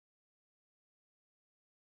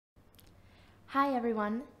Hi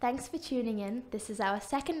everyone, thanks for tuning in. This is our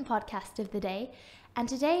second podcast of the day, and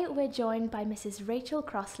today we're joined by Mrs. Rachel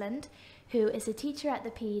Crossland, who is a teacher at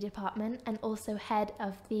the PE department and also head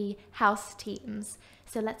of the house teams.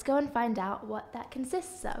 So let's go and find out what that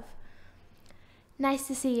consists of. Nice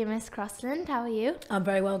to see you, Miss Crossland. How are you? I'm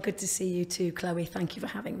very well. Good to see you too, Chloe. Thank you for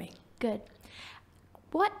having me. Good.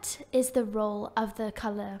 What is the role of the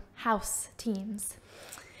colour house teams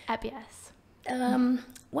at BISP?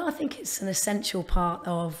 Well, I think it's an essential part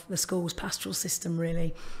of the school's pastoral system,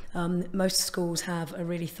 really. Most schools have a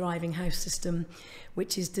really thriving house system,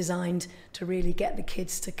 which is designed to really get the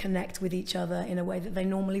kids to connect with each other in a way that they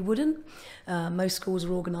normally wouldn't. Most schools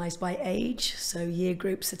are organised by age, so year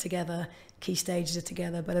groups are together, key stages are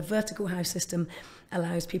together, but a vertical house system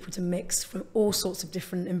allows people to mix from all sorts of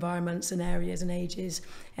different environments and areas and ages,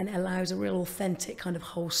 and it allows a real authentic kind of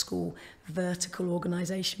whole school vertical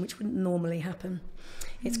organisation, which wouldn't normally happen.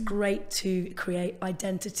 It's great to create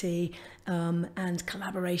identity and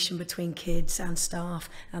collaboration between kids and staff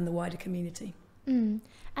and the wider community. And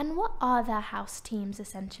what are their house teams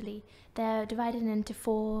essentially? They're divided into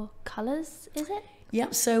 4 colours, is it?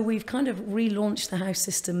 Yep, so we've kind of relaunched the house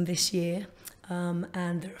system this year,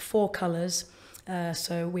 and there are 4 colours.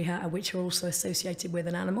 Which are also associated with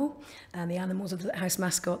an animal, and the animals are the house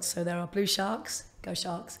mascots. So there are blue sharks, go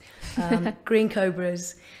sharks, green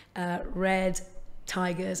cobras, red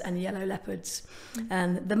tigers and yellow leopards.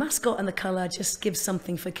 And the mascot and the colour just gives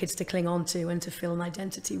something for kids to cling on to and to feel an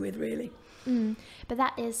identity with, really. But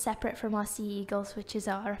that is separate from our sea eagles, which is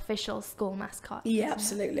our official school mascot. Yeah,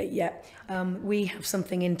 absolutely. Yeah, we have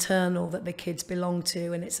something internal that the kids belong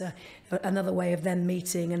to, and it's another way of them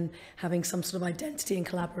meeting and having some sort of identity and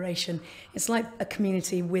collaboration. It's like a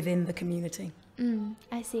community within the community.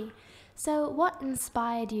 I see. So what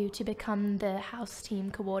inspired you to become the house team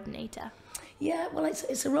coordinator? Yeah, well,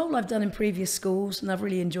 it's a role I've done in previous schools, and I've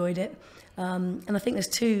really enjoyed it. And I think there's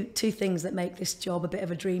two things that make this job a bit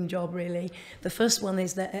of a dream job, really. The first one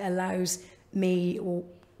is that it allows me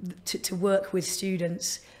to work with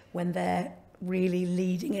students when they're really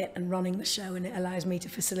leading it and running the show, and it allows me to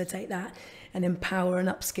facilitate that and empower and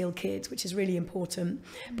upskill kids, which is really important.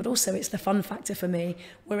 But also it's the fun factor for me.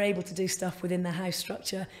 We're able to do stuff within the house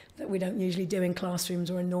structure that we don't usually do in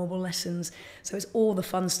classrooms or in normal lessons. So it's all the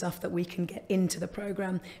fun stuff that we can get into the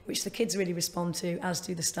programme, which the kids really respond to, as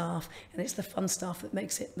do the staff. And it's the fun stuff that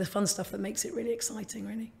makes it really exciting,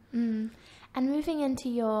 really. And moving into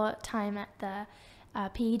your time at the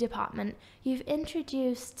PE department, you've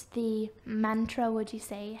introduced the mantra, would you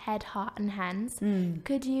say, head, heart and hands.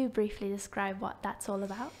 Could you briefly describe what that's all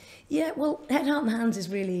about? Yeah, well, head, heart and hands is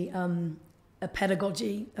really a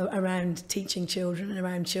pedagogy around teaching children and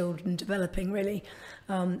around children developing, really.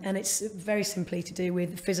 And it's very simply to do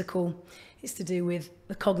with the physical, it's to do with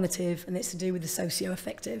the cognitive, and it's to do with the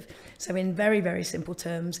socio-affective. So in very, very simple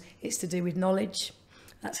terms, it's to do with knowledge,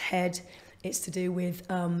 that's head. It's to do with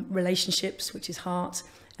relationships, which is heart,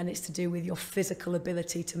 and it's to do with your physical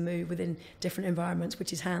ability to move within different environments,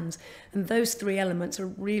 which is hands. And those 3 elements are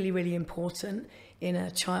really, really important in a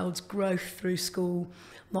child's growth through school,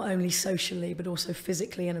 not only socially, but also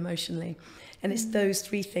physically and emotionally. And it's those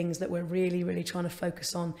 3 things that we're really, really trying to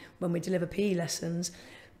focus on when we deliver PE lessons.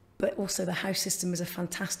 But also the house system is a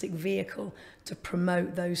fantastic vehicle to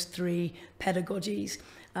promote those 3 pedagogies.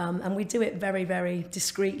 And we do it very, very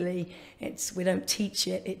discreetly. We don't teach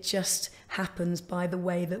it, it just happens by the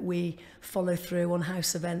way that we follow through on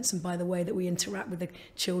house events and by the way that we interact with the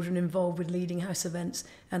children involved with leading house events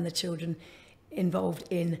and the children involved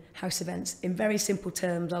in house events. In very simple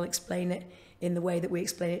terms, I'll explain it in the way that we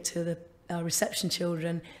explain it to the reception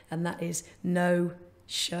children, and that is know,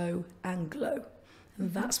 show and glow.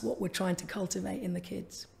 And that's what we're trying to cultivate in the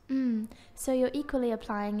kids. So you're equally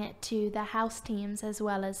applying it to the house teams as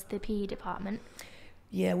well as the PE department?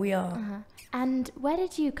 Yeah, we are. And where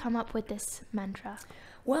did you come up with this mantra?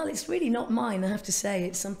 Well, it's really not mine, I have to say.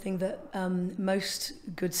 It's something that most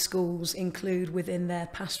good schools include within their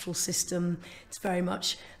pastoral system. It's very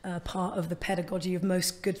much part of the pedagogy of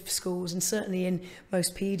most good schools, and certainly in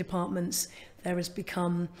most PE departments there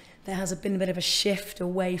has been a bit of a shift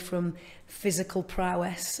away from physical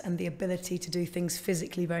prowess and the ability to do things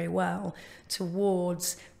physically very well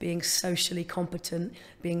towards being socially competent,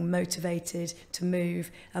 being motivated to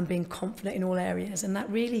move and being confident in all areas. And that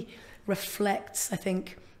really reflects, I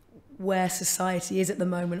think, where society is at the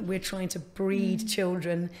moment. We're trying to breed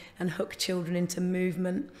children and hook children into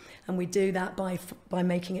movement, and we do that by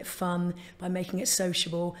making it fun, by making it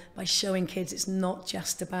sociable, by showing kids it's not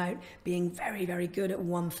just about being very, very good at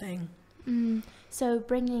one thing. So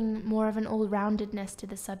bringing more of an all-roundedness to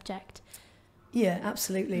the subject. Yeah,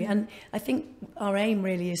 absolutely. And I think our aim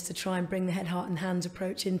really is to try and bring the head, heart and hands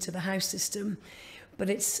approach into the house system. But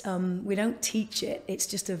it's we don't teach it. It's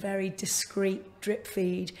just a very discreet drip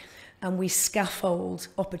feed, and we scaffold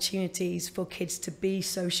opportunities for kids to be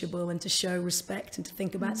sociable and to show respect and to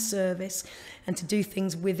think about service and to do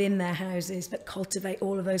things within their houses that cultivate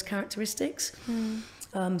all of those characteristics.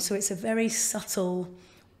 So it's a very subtle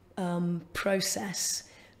process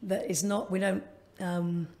that is not, we don't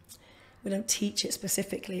teach it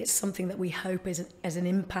specifically. It's something that we hope is as an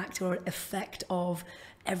impact or effect of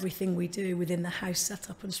everything we do within the house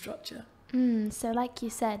setup and structure. So like you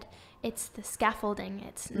said, it's the scaffolding.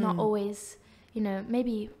 It's not always,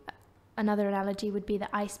 maybe another analogy would be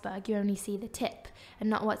the iceberg. You only see the tip and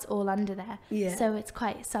not what's all under there. Yeah. So it's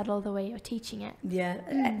quite subtle the way you're teaching it. Yeah,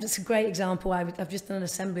 that's a great example. I've just done an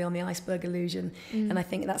assembly on the iceberg illusion, and I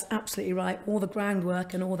think that's absolutely right. All the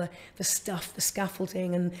groundwork and all the stuff, the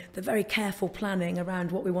scaffolding and the very careful planning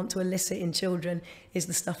around what we want to elicit in children is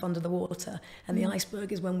the stuff under the water. And the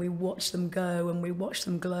iceberg is when we watch them go and we watch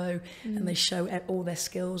them glow and they show all their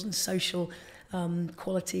skills and social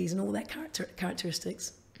qualities and all their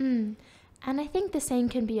characteristics. And I think the same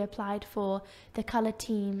can be applied for the colour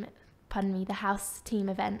team, the house team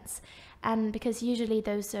events. And because usually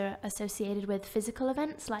those are associated with physical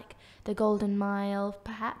events like the Golden Mile,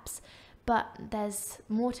 perhaps. But there's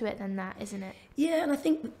more to it than that, isn't it? Yeah, and I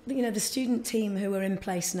think, the student team who are in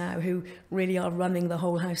place now, who really are running the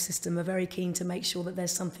whole house system, are very keen to make sure that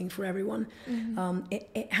there's something for everyone.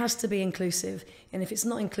 It has to be inclusive. And if it's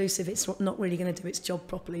not inclusive, it's not really going to do its job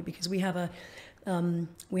properly, because we have a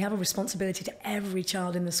responsibility to every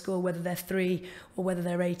child in the school, whether they're 3 or whether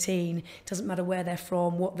they're 18. It doesn't matter where they're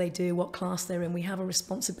from, what they do, what class they're in. We have a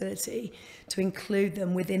responsibility to include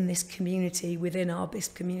them within this community, within our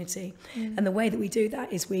BISP community. And the way that we do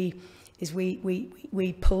that is we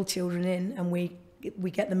pull children in and we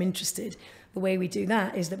get them interested. The way we do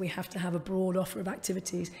that is that we have to have a broad offer of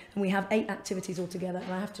activities, and we have 8 activities altogether.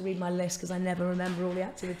 And I have to read my list because I never remember all the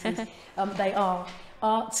activities. They are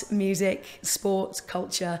art, music, sport,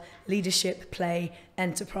 culture, leadership, play,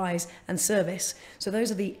 enterprise, and service. So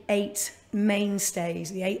those are the 8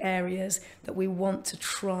 mainstays, the 8 areas that we want to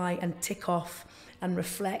try and tick off and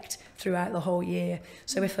reflect throughout the whole year.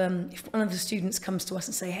 So if one of the students comes to us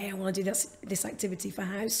and say, hey, I want to do this activity for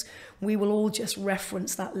house, we will all just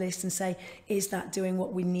reference that list and say, is that doing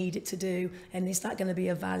what we need it to do? And is that going to be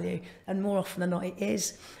of value? And more often than not, it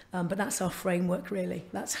is. But that's our framework, really.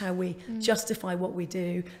 That's how we justify what we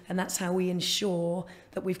do, and that's how we ensure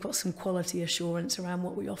that we've got some quality assurance around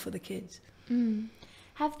what we offer the kids.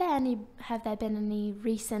 Have there been any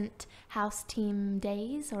recent house team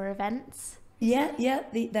days or events? Yeah,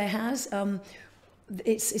 there has.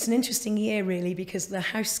 It's an interesting year, really, because the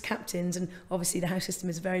house captains, and obviously the house system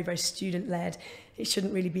is very, very student-led. It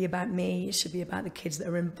shouldn't really be about me. It should be about the kids that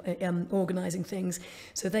are organising things.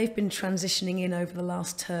 So they've been transitioning in over the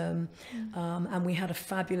last term, and we had a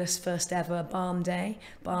fabulous first ever barn day.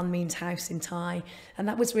 Barn means house in Thai, and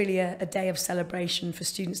that was really a day of celebration for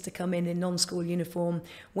students to come in non-school uniform,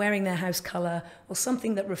 wearing their house colour or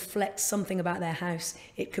something that reflects something about their house.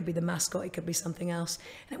 It could be the mascot, it could be something else.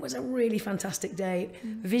 And it was a really fantastic day.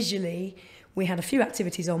 Visually, we had a few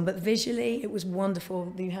activities on, but visually it was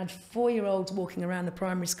wonderful. You had 4-year-olds walking around the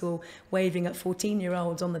primary school waving at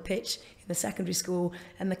 14-year-olds on the pitch in the secondary school,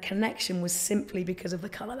 and the connection was simply because of the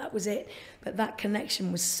colour. That was it. But that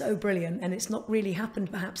connection was so brilliant, and it's not really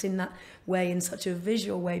happened perhaps in that way, in such a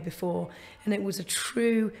visual way before. And it was a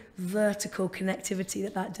true vertical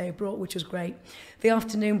connectivity that day brought, which was great. The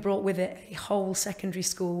afternoon brought with it a whole secondary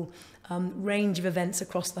school range of events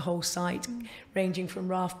across the whole site, ranging from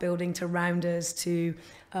raft building to rounders to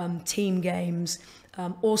team games,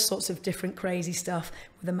 all sorts of different crazy stuff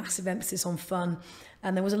with a massive emphasis on fun.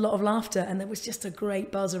 And there was a lot of laughter, and there was just a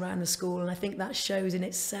great buzz around the school. And I think that shows in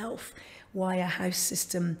itself why a house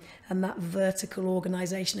system and that vertical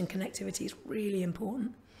organisation and connectivity is really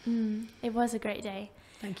important. It was a great day.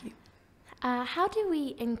 Thank you. How do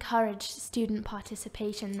we encourage student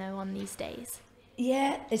participation, though, on these days?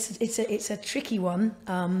 Yeah, it's a tricky one,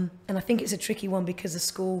 and I think it's a tricky one because the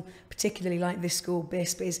school, particularly like this school,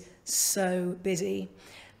 BISP, is so busy,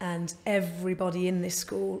 and everybody in this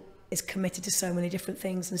school is committed to so many different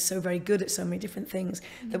things and so very good at so many different things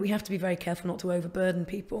that we have to be very careful not to overburden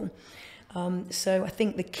people. So I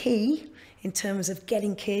think the key in terms of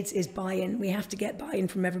getting kids is buy-in. We have to get buy-in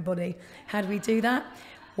from everybody. How do we do that?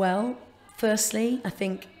 Well, firstly, I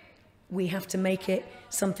think we have to make it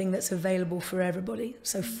something that's available for everybody,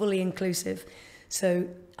 so fully inclusive. So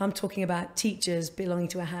I'm talking about teachers belonging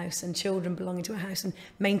to a house and children belonging to a house and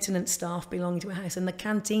maintenance staff belonging to a house and the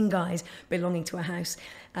canteen guys belonging to a house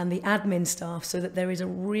and the admin staff, so that there is a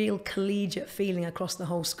real collegiate feeling across the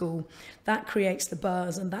whole school. That creates the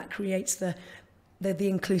buzz and that creates the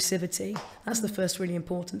inclusivity. That's the first really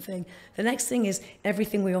important thing. The next thing is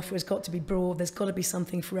everything we offer has got to be broad. There's got to be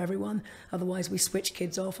something for everyone. Otherwise we switch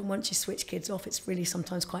kids off, and once you switch kids off, it's really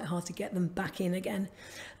sometimes quite hard to get them back in again.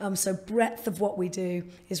 So breadth of what we do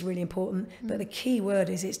is really important. But the key word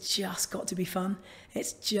is it's just got to be fun.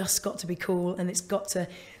 It's just got to be cool, and it's got to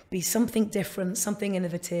be something different, something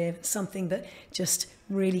innovative, something that just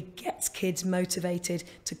really gets kids motivated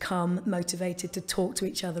to come, motivated to talk to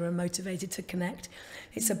each other, and motivated to connect.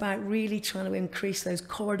 It's about really trying to increase those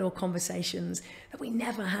corridor conversations that we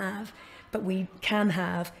never have, but we can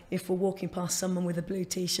have if we're walking past someone with a blue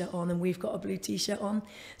t-shirt on and we've got a blue t-shirt on.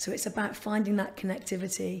 So it's about finding that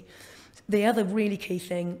connectivity. The other really key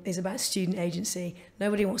thing is about student agency.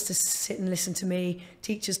 Nobody wants to sit and listen to me.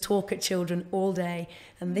 Teachers talk at children all day,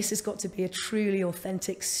 and this has got to be a truly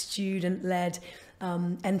authentic student-led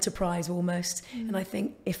enterprise almost. And I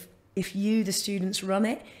think if you, the students, run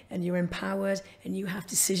it and you're empowered and you have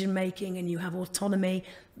decision making and you have autonomy,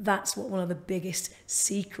 that's what one of the biggest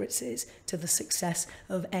secrets is to the success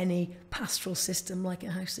of any pastoral system like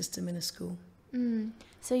a house system in a school.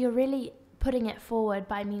 So you're really putting it forward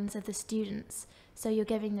by means of the students, so you're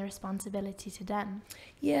giving the responsibility to them.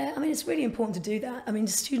 Yeah, I mean, it's really important to do that. I mean,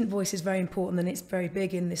 the student voice is very important, and it's very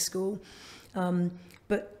big in this school.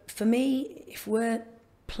 But for me, if we're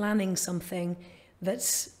planning something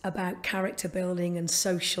that's about character building and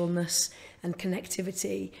socialness and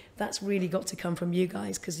connectivity, that's really got to come from you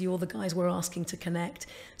guys, because you're the guys we're asking to connect.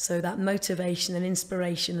 So that motivation and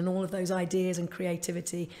inspiration and all of those ideas and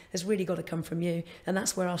creativity has really got to come from you. And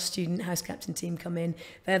that's where our student house captain team come in.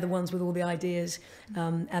 They're the ones with all the ideas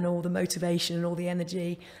and all the motivation and all the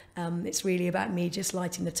energy. It's really about me just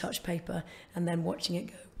lighting the touch paper and then watching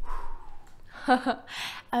it go.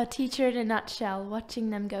 A teacher in a nutshell,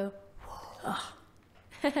 watching them go. Oh.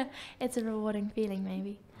 It's a rewarding feeling,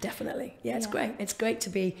 maybe. Definitely. Yeah, it's great. It's great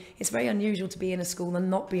to be, it's very unusual to be in a school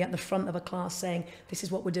and not be at the front of a class saying, this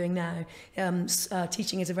is what we're doing now.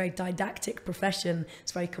 Teaching is a very didactic profession.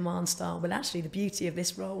 It's very command style. But actually the beauty of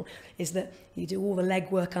this role is that you do all the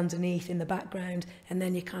legwork underneath in the background, and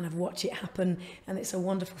then you kind of watch it happen. And it's a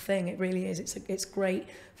wonderful thing. It really is. It's great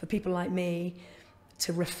for people like me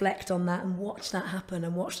to reflect on that and watch that happen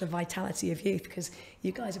and watch the vitality of youth, because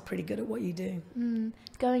you guys are pretty good at what you do.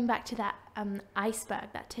 Going back to that iceberg,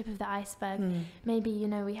 that tip of the iceberg, maybe, you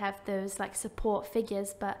know, we have those like support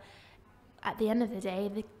figures, but at the end of the day,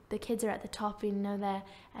 the kids are at the top, you know, they're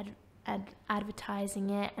advertising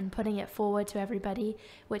it and putting it forward to everybody,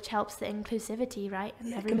 which helps the inclusivity, right?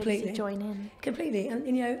 And everybody to join in. Completely. And,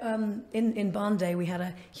 you know, in Barn Day, we had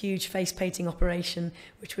a huge face painting operation,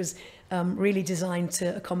 which was really designed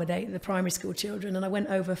to accommodate the primary school children. And I went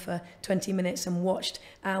over for 20 minutes and watched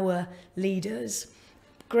our leaders,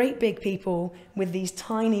 great big people, with these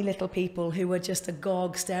tiny little people who were just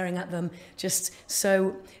agog staring at them, just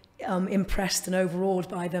so impressed and overawed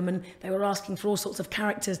by them, and they were asking for all sorts of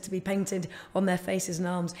characters to be painted on their faces and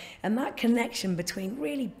arms. And that connection between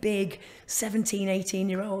really big 17,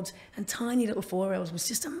 18-year-olds and tiny little 4-year-olds was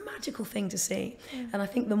just a magical thing to see. And I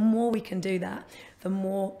think the more we can do that, the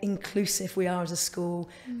more inclusive we are as a school,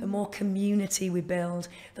 the more community we build,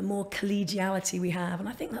 the more collegiality we have. And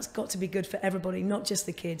I think that's got to be good for everybody, not just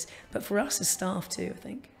the kids, but for us as staff too, I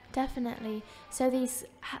think. Definitely. So these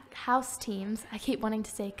house teams, I keep wanting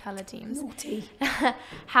to say colour teams. Naughty.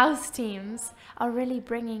 House teams are really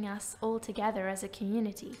bringing us all together as a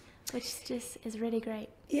community, which just is really great.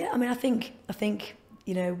 Yeah, I mean, I think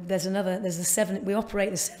you know, we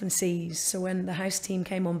operate the 7 C's. So when the house team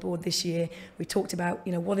came on board this year, we talked about,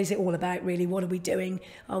 you know, what is it all about really? What are we doing?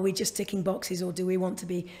 Are we just ticking boxes, or do we want to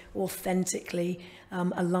be authentically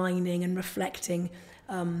aligning and reflecting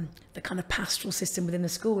the kind of pastoral system within the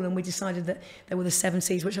school? And we decided that there were the 7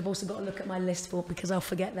 C's, which I've also got to look at my list for because I'll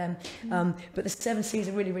forget them. But the 7 C's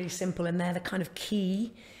are really, really simple, and they're the kind of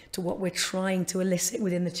key to what we're trying to elicit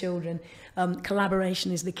within the children.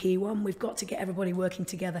 Collaboration is the key one. We've got to get everybody working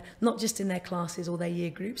together, not just in their classes or their year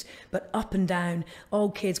groups, but up and down,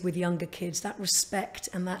 old kids with younger kids. That respect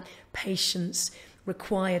and that patience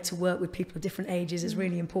required to work with people of different ages is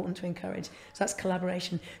really important to encourage. So that's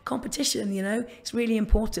collaboration. Competition, you know, it's really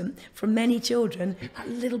important. For many children, a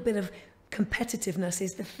little bit of competitiveness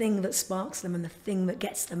is the thing that sparks them and the thing that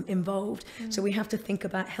gets them involved. So we have to think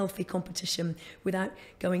about healthy competition without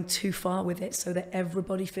going too far with it so that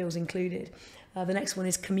everybody feels included. The next one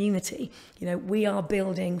is community. You know, we are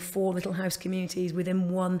building 4 little house communities within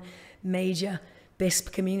one major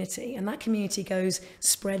BISP community, and that community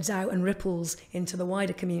spreads out and ripples into the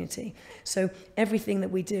wider community. So everything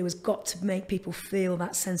that we do has got to make people feel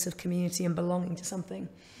that sense of community and belonging to something.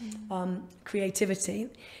 Creativity,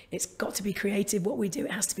 it's got to be creative what we do.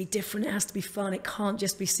 It has to be different, it has to be fun. It can't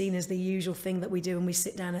just be seen as the usual thing that we do when we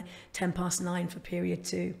sit down at 9:10 for period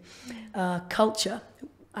 2. Culture,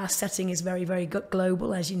 our setting is very, very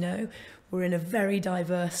global, as you know. We're in a very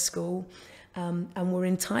diverse school. And we're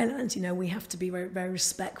in Thailand, you know, we have to be very, very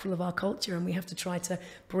respectful of our culture, and we have to try to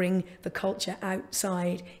bring the culture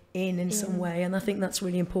outside in some way. And I think that's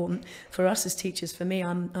really important for us as teachers. For me,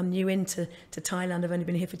 I'm new into Thailand. I've only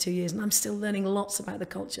been here for 2 years, and I'm still learning lots about the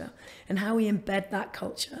culture, and how we embed that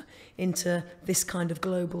culture into this kind of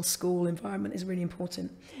global school environment is really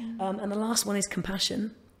important. And the last one is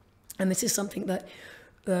compassion. And this is something that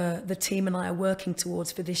the team and I are working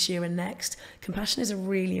towards for this year and next. Compassion is a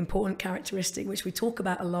really important characteristic which we talk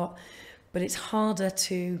about a lot, but it's harder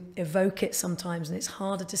to evoke it sometimes, and it's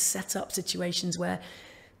harder to set up situations where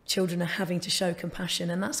children are having to show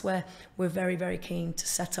compassion. And that's where we're very, very keen to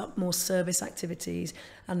set up more service activities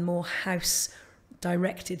and more house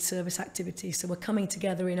directed service activities. So we're coming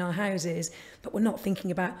together in our houses, but we're not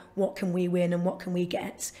thinking about what can we win and what can we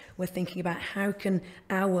get. We're thinking about how can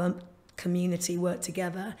our community work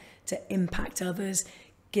together to impact others,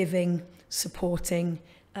 giving, supporting,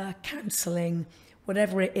 counselling,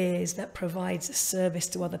 whatever it is that provides a service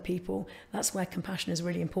to other people. That's where compassion is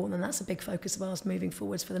really important, and that's a big focus of ours moving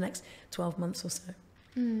forwards for the next 12 months or so.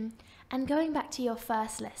 And going back to your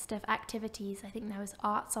first list of activities, I think there was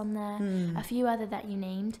arts on there, a few other that you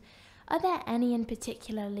named. Are there any in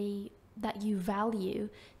particularly that you value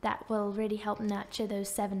that will really help nurture those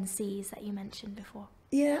 7 C's that you mentioned before?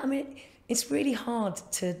 Yeah, I mean, it's really hard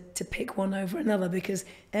to pick one over another, because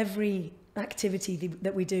every activity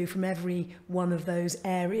that we do from every one of those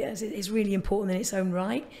areas is really important in its own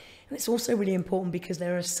right. And it's also really important because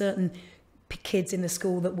there are certain kids in the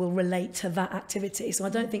school that will relate to that activity. So I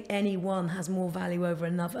don't think any one has more value over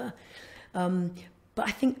another. But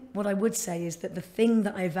I think what I would say is that the thing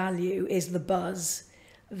that I value is the buzz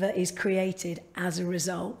that is created as a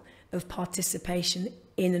result of participation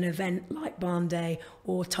in an event like Barn Day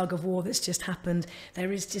or Tug of War that's just happened.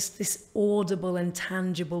 There is just this audible and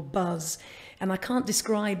tangible buzz, and I can't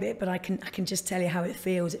describe it, but I can just tell you how it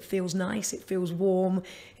feels. It feels nice, it feels warm,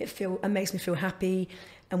 it makes me feel happy.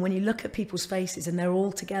 And when you look at people's faces and they're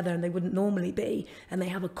all together and they wouldn't normally be, and they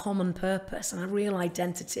have a common purpose and a real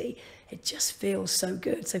identity, it just feels so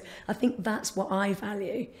good. So I think that's what I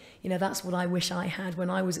value. You know, that's what I wish I had when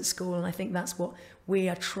I was at school, and I think that's what we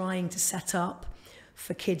are trying to set up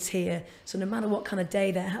for kids here. So no matter what kind of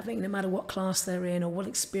day they're having, no matter what class they're in or what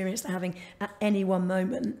experience they're having at any one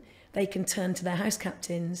moment, they can turn to their house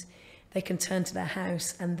captains, they can turn to their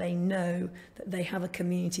house, and they know that they have a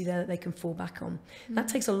community there that they can fall back on. That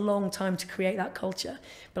takes a long time to create that culture,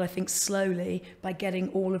 but I think slowly, by getting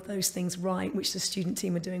all of those things right, which the student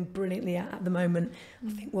team are doing brilliantly at the moment,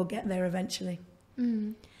 I think we'll get there eventually.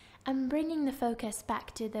 And bringing the focus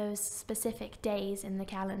back to those specific days in the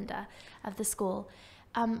calendar of the school,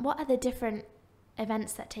 what are the different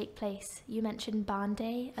events that take place? You mentioned Barn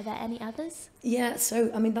Day. Are there any others? Yeah,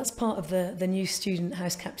 so I mean, that's part of the new student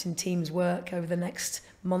house captain team's work over the next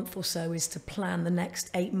month or so, is to plan the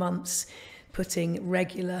next 8 months, putting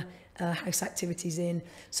regular house activities in.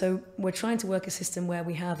 So we're trying to work a system where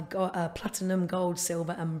we have platinum, gold,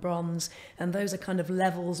 silver and bronze, and those are kind of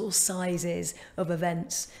levels or sizes of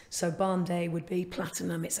events. So Barn Day would be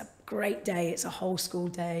platinum. It's a great day, it's a whole school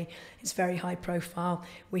day, it's very high profile.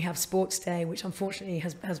 We have Sports Day, which unfortunately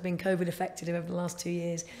has been COVID affected over the last 2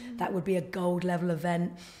 years. That would be a gold level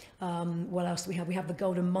event. What else do we have? We have the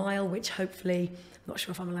Golden Mile, which hopefully, I'm not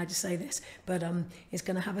sure if I'm allowed to say this, but is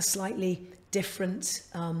going to have a slightly different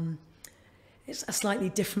it's a slightly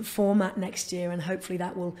different format next year, and hopefully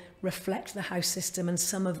that will reflect the house system and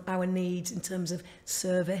some of our needs in terms of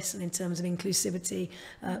service and in terms of inclusivity.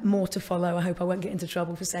 More to follow. I hope I won't get into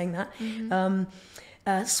trouble for saying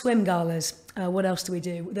that. Swim galas. What else do we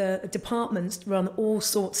do? The departments run all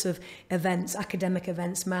sorts of events, academic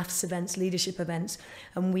events, maths events, leadership events,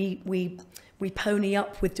 and we pony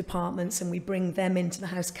up with departments and we bring them into the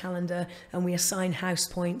house calendar and we assign house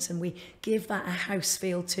points and we give that a house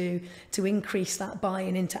feel to increase that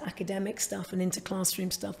buy-in into academic stuff and into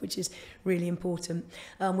classroom stuff, which is really important.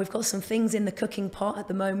 We've got some things in the cooking pot at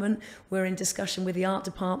the moment. We're in discussion with the art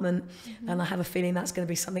department, and I have a feeling that's going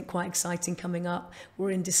to be something quite exciting coming up.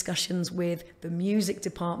 We're in discussions with the music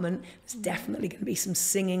department. There's definitely going to be some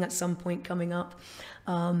singing at some point coming up.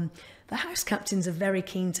 The house captains are very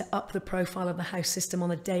keen to up the profile of the house system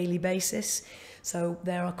on a daily basis. So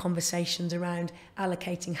there are conversations around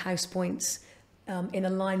allocating house points in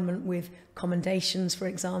alignment with commendations, for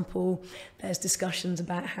example. There's discussions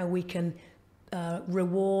about how we can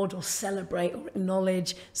reward or celebrate or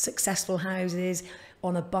acknowledge successful houses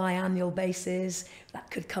on a biannual basis.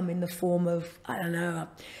 That could come in the form of, I don't know,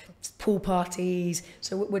 pool parties.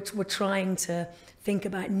 So we're trying to think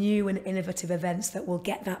about new and innovative events that will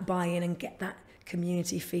get that buy-in and get that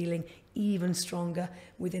community feeling even stronger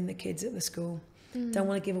within the kids at the school. Don't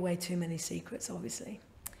want to give away too many secrets, obviously.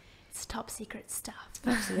 It's top secret stuff.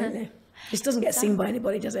 Absolutely. This doesn't get seen by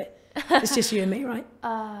anybody, does it? It's just you and me, right?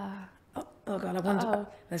 Oh God, I wonder.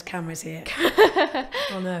 There's cameras here.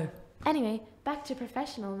 Oh no. Anyway, back to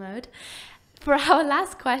professional mode. For our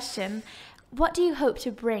last question, what do you hope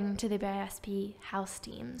to bring to the BISP house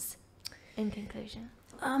teams? In conclusion,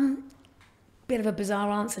 bit of a bizarre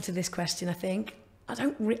answer to this question. I think I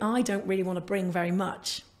don't really want to bring very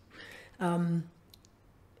much,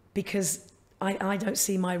 because I don't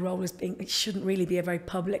see my role as being. It shouldn't really be a very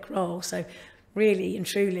public role. So, really and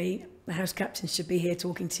truly, the house captains should be here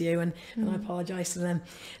talking to you, and I apologise to them.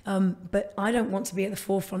 But I don't want to be at the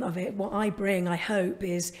forefront of it. What I bring, I hope,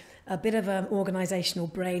 is a bit of an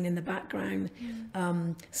organisational brain in the background,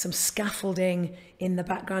 some scaffolding in the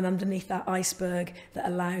background underneath that iceberg that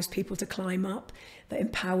allows people to climb up, that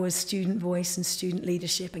empowers student voice and student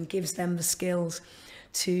leadership and gives them the skills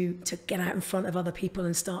to get out in front of other people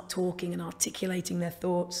and start talking and articulating their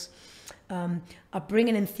thoughts. I bring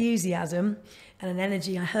an enthusiasm and an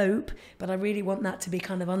energy, I hope, but I really want that to be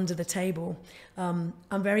kind of under the table. I'm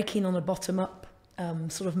very keen on a bottom-up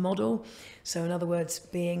sort of model. So in other words,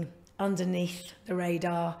 being underneath the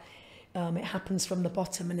radar, it happens from the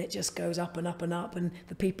bottom and it just goes up and up and up, and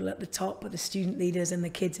the people at the top are the student leaders and the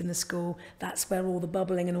kids in the school. That's where all the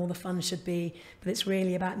bubbling and all the fun should be, but it's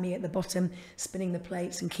really about me at the bottom spinning the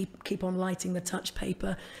plates and keep on lighting the touch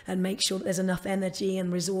paper and make sure that there's enough energy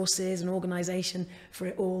and resources and organisation for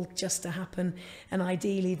it all just to happen. And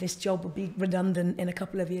ideally this job would be redundant in a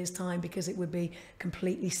couple of years' time because it would be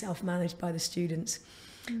completely self-managed by the students.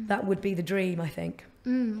 That would be the dream, I think.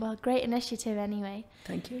 Well, great initiative anyway.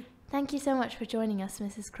 Thank you. Thank you so much for joining us,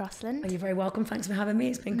 Mrs. Crossland. You're very welcome. Thanks for having me.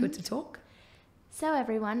 It's been good to talk. So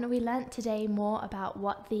everyone, we learnt today more about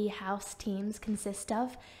what the house teams consist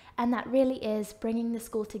of, and that really is bringing the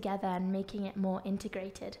school together and making it more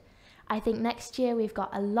integrated. I think next year we've got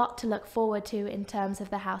a lot to look forward to in terms of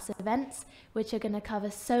the house events, which are going to cover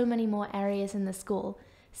so many more areas in the school.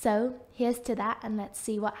 So here's to that, and let's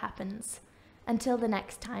see what happens. Until the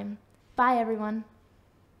next time. Bye everyone.